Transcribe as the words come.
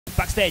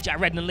Backstage at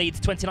Reading and Leeds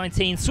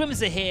 2019.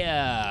 Swimmers are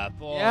here.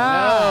 Boys.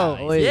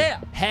 Yeah.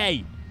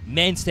 Hey,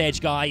 main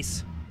stage,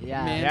 guys.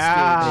 Yeah. Main Main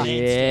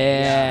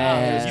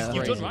stage. stage.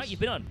 You've done, Crazy. right? You've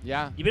been on.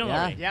 Yeah. You've been on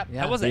already. Yep.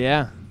 How was it?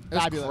 Yeah. It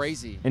was Fabulous.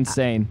 crazy.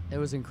 Insane. It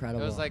was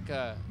incredible. It was like,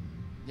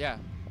 yeah,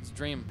 it's a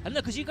dream. I don't know,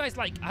 because you guys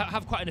like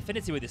have quite an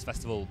affinity with this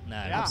festival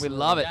now. Yeah. We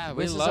love it. Yeah,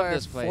 we this love is our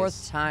this place.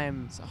 fourth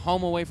time, It's a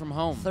home away from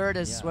home. third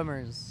as Yeah.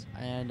 swimmers,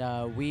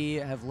 and we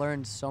have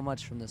learned so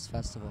much from this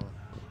festival.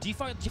 Do you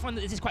find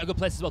that this is quite a good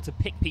place as well to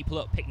pick people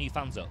up, pick new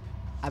fans up?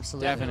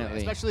 Absolutely. Definitely.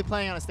 Especially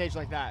playing on a stage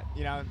like that.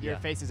 You know, your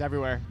face is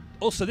everywhere.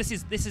 Also, this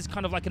is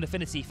kind of like an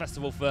affinity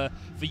festival for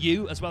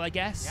you as well, I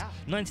guess. Yeah.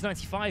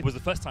 1995 was the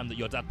first time that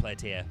your dad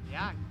played here.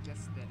 Yeah,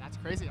 that's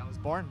crazy. I was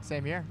born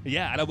same year.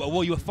 Yeah, and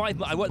well, you were 5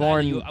 months. I worked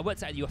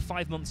out you were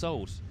 5 months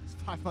old. I was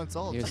 5 months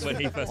old. He was- When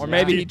he first Or arrived.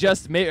 maybe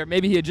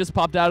he had just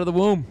popped out of the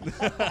womb.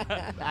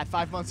 At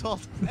 5 months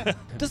old.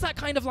 Does it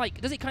kind of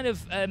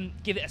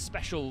give it a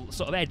special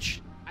sort of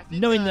edge? I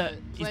think Knowing that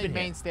he's playing been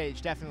main here.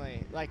 stage,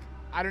 definitely. Like,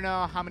 I don't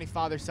know how many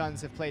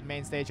father-sons have played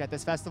main stage at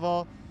this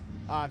festival.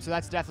 So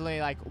that's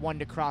definitely like one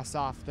to cross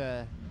off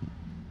the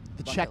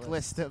Bucket checklist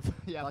list. of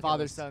Bucket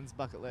father-sons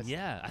bucket list.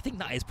 Yeah, I think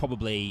that's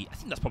probably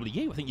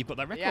you. I think you've got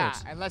that record. Yeah,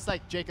 unless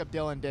like Jacob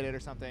Dylan did it or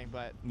something, but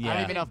I Yeah.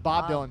 don't even know if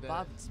Bob Dylan did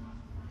Bob, it. So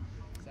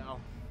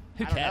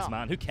Who I don't cares, know.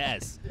 man? Who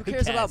cares? Who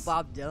cares about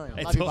Bob Dylan?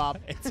 It's Love you, all, Bob.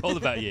 it's all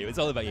about you. It's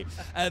all about you.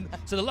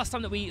 So the last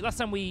time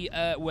we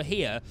were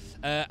here,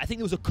 I think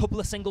there was a couple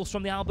of singles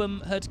from the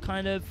album had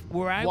kind of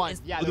were out. One.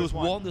 Yeah, there there was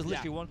was one. one. There's Yeah.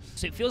 literally one.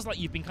 So it feels like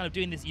you've been kind of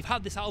doing this. You've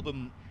had this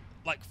album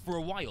like for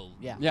a while.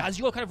 Yeah. Yeah. Has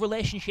your kind of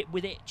relationship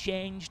with it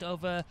changed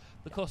over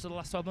the course of the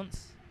last 12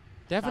 months?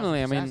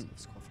 Definitely. I mean,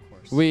 Of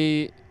course.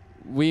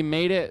 we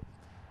made it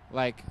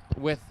like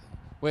with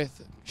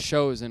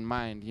shows in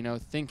mind, you know,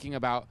 thinking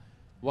about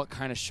what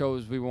kind of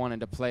shows we wanted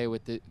to play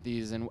with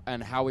these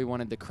and how we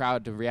wanted the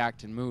crowd to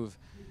react and move.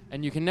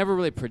 And you can never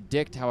really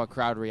predict how a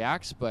crowd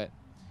reacts, but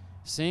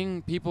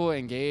seeing people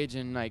engage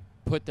and like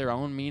put their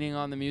own meaning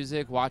on the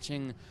music,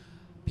 watching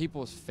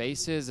people's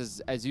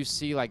faces as you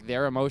see like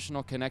their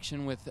emotional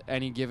connection with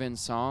any given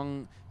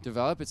song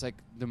develop, it's like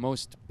the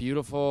most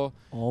beautiful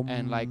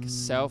and like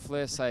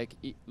selfless, like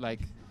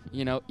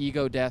you know,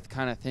 ego death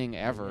kind of thing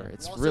ever.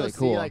 It's You also really see,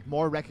 cool. like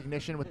more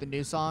recognition with the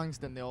new songs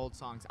than the old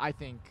songs. I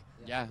think.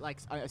 Yeah. Like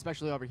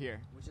especially over here.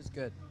 Which is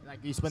good. Like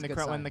you when That's a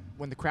good sign.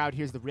 when the crowd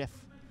hears the riff,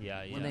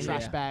 Yeah, yeah. When they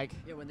trash Yeah. bag.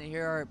 Yeah, when they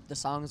hear the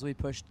songs we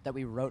pushed that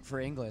we wrote for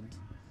England.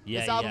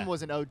 yeah, This album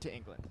was an ode to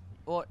England.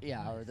 Well,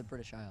 yeah, or the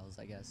British Isles,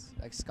 I guess.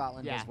 Like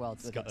Scotland Yeah. as well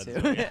with it Scotland too.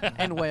 as well, yeah.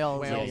 And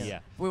Wales. Wales. Yeah.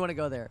 We want to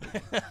go there.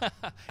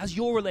 Has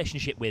your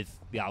relationship with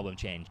the album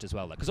changed as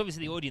well? Because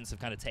obviously the audience have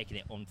kind of taken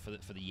it on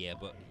for the year,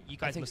 but you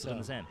guys think must have done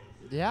the so. same.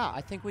 Yeah. I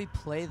think we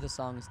play the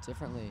songs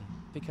differently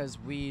because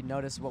we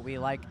notice what we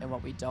like and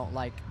what we don't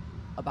like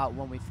about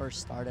when we first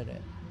started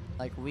it.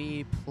 Like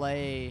we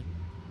play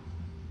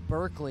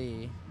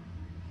Berkeley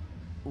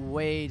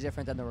way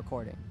different than the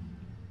recording,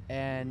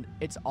 and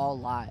it's all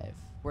live.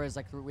 Whereas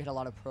like we had a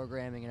lot of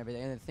programming and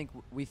everything, and I think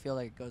we feel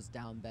like it goes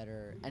down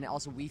better, and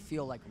also we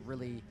feel like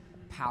really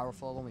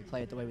powerful when we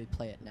play it the way we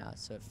play it now.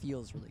 So it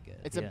feels really good.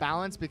 It's Yeah. a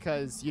balance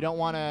because you don't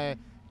want to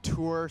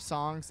tour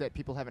songs that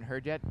people haven't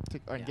heard yet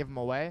and Yeah. give them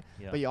away,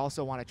 Yeah. but you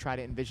also want to try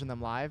to envision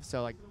them live.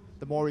 So like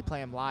the more we play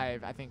them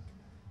live, I think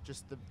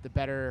just the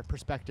better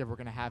perspective we're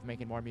going to have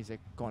making more music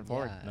going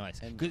forward. Yeah. Nice.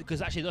 And-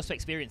 Because actually those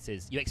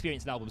experiences, you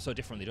experience an album so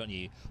differently, don't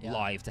you? Yeah.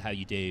 Live to how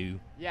you do.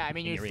 Yeah, I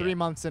mean, in you're your 3 ear.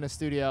 months in a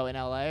studio in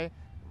LA,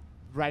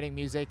 writing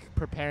music,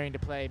 preparing to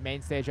play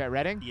main stage at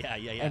Reading Yeah,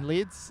 yeah, yeah. and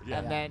Leeds, Yeah.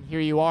 and then here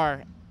you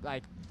are,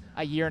 like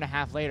a year and a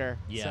half later.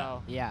 Yeah.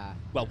 So, Yeah.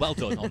 Well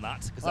done on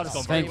that, because Well that's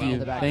done. gone very Thank well. you.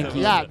 The back. Thank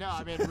you. yeah, no,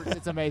 I mean,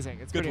 it's amazing.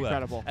 It's Good pretty work.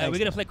 incredible. We're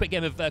going to play a quick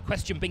game of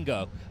question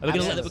bingo. We're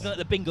going to let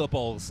the bingo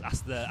balls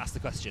ask the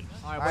question.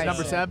 All right, All what's right,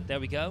 number, so- Seb? There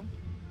we go.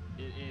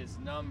 It is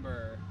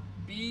number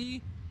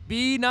B9.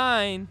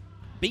 B9.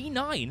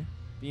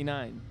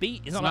 B9. B.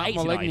 It's It's not not like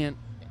 89. malignant.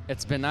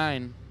 It's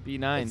benign.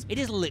 B9. It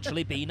is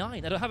literally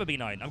B9. I don't have a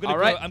B9. I'm All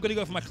right. going to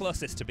go for my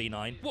closest to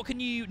B9. What can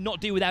you not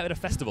do without at a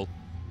festival?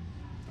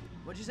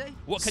 What'd you say?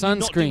 What can you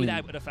not do Sunscreen.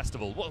 without at a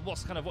festival?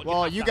 What's kind of what?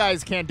 Well, have you to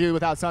guys can't do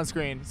without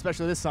sunscreen,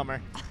 especially this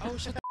summer. have? Oh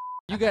shit.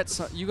 You got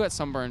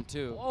sunburn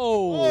too.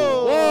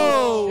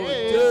 Whoa,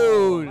 shit.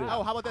 dude.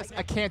 Oh, how about this?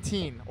 A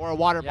canteen or a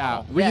water Yeah.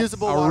 bottle. Yes.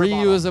 Reusable A water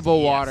reusable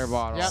Yes. water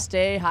bottle. Yep.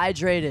 Stay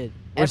hydrated.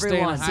 We're staying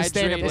Everyone,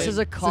 hydrated. This is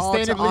a call to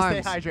Sustainably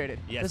arms. stay hydrated.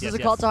 Yes, This yes, is a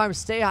yes. call to arms.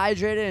 Stay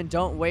hydrated and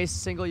don't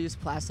waste single-use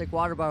plastic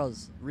water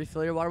bottles.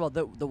 Refill your water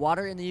bottle. The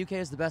water in the UK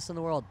is the best in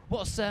the world.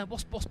 What's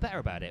better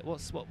about it?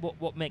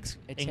 What makes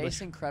It English?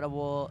 tastes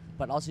incredible,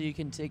 but also you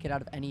can take it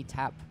out of any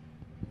tap,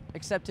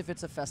 except if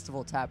it's a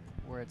festival tap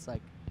where it's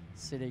like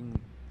sitting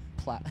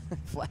flaccid,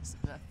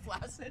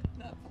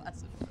 not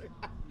flaccid.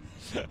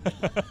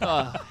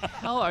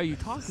 hell are you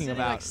talking Sitting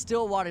about? like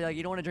still water. Like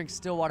you don't want to drink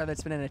still water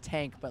that's been in a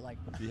tank, but like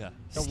Yeah.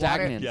 the water.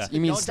 Stagnant. Yeah.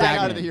 You mean Don't die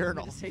out of stagnant? the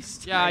urinal. It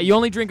tastes Yeah, you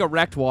only drink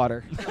erect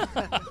water.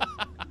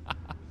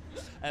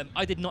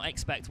 I did not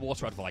expect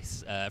water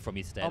advice from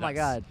you today. Oh my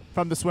That's- God.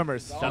 From the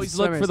swimmers. Always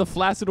swimmers. look for the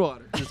flaccid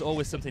water. There's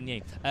always something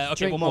new. Okay,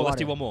 Drink one more more. Let's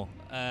do water. one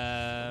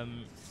more.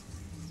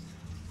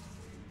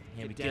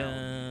 Here we Get go.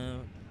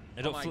 down. I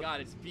Oh don't my fl-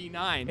 God, it's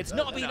B9. It's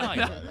not a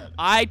B9.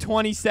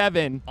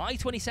 I-27.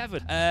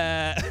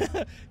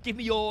 I-27. Give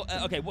me your.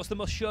 Okay, what's the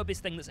most showbiz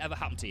thing that's ever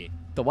happened to you?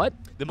 The what?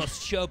 The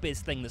most showbiz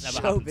thing that's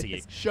ever happened to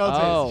you. Showbiz.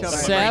 Oh. Showbiz.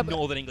 Sorry, Seb- very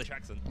Northern English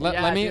accent. Yeah,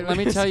 Let me dude, let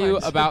me it's tell you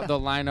fine. about the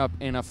lineup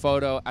in a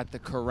photo at the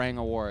Kerrang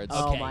Awards.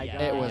 Oh Okay, my yeah.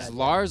 God. It was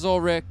Lars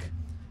Ulrich,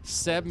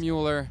 Seb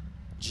Mueller,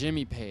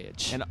 Jimmy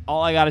Page. And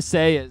all I gotta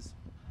say is,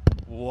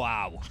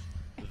 Wow,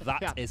 that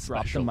Yeah. is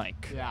drop the special.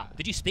 mic. Yeah.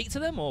 Did you speak to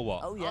them or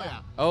what? Oh yeah.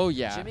 Oh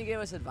yeah. Jimmy gave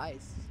us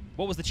advice.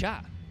 What was the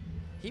chat?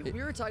 We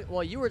were talking.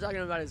 Well, you were talking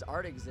about his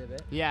art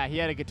exhibit. Yeah, he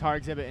had a guitar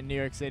exhibit in New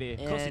York City. Of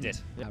course he did.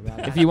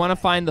 If you want to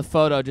find the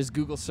photo, just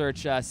Google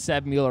search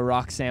Seb Mueller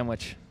rock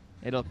sandwich.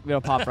 It'll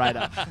pop right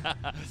up.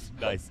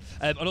 Nice.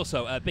 And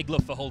also, big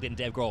love for holding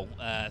Dave Grohl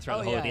throughout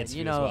the whole of the interview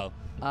you know, as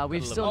well.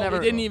 we've Love still it. Oh, never.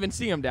 we didn't even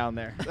see him down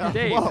there.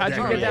 Dave, Whoa, how'd you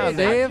there get he down is.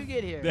 there? How'd you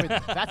get here? Wait,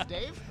 that's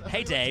Dave?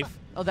 Hey, Dave.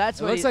 Oh, that's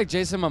It what. looks like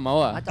Jason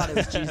Momoa. I thought it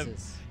was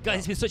Jesus. Guys,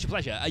 it's been such a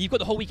pleasure. You've got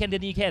the whole weekend in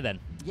the UK then?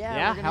 Yeah,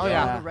 Yeah, we're gonna hell go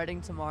yeah. to Reading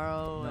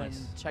tomorrow Nice.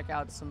 and check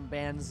out some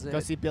bands. Go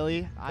see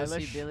Billy Go see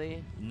Eilish.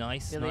 Billy.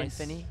 Nice, Billy and nice.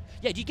 Finney.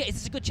 Yeah, do you get? Is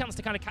this a good chance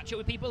to kind of catch up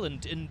with people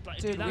and like,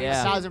 do Dude, that?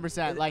 Yeah.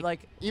 1,000%. Like,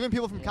 Like- even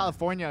people from Yeah.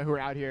 California who are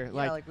out here, Yeah,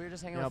 like we were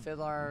just hanging you know, with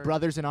Fiddler.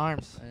 brothers in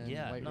arms. And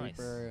Yeah, White nice.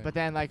 Reaper. But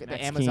then like the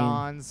Max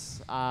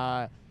Amazons,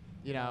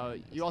 you know,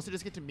 you also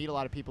just get to meet a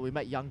lot of people. We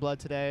met Youngblood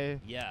today.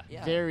 Yeah.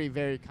 Yeah. Very,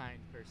 very kind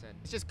person.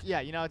 It's just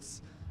you know,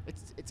 it's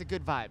a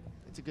good vibe.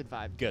 It's a good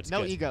vibe. Good,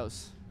 No good.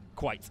 egos.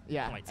 Quite.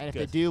 Yeah. Quite. And if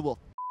good. they do, we'll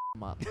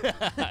them up.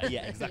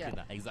 Yeah, exactly Yeah.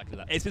 that. Exactly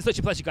that. It's been such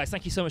a pleasure, guys.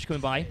 Thank you so much for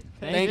coming by.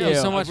 Thank you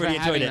so much I've really for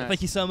enjoyed having it. us.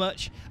 Thank you so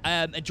much.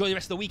 Enjoy the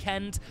rest of the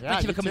weekend. Yeah,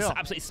 Thank you for you coming, too.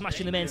 absolutely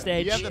smashing the main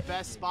stage. You have the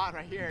best spot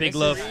right here. Big This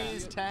love.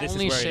 is 10. This is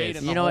Only where it shade is.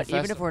 in You the know whole what? Even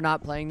if festival. we're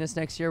not playing this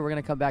next year, we're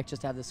gonna come back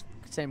just to have this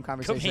same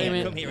conversation. here,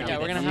 again. come here. Yeah,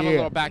 and we're do gonna this. have a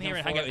little back Come here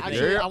and and hang out forth. with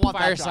me. Actually, I want that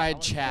job.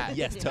 Fireside chat.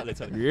 Yes, totally,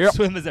 totally. Yep.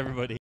 Swimmers,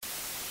 everybody.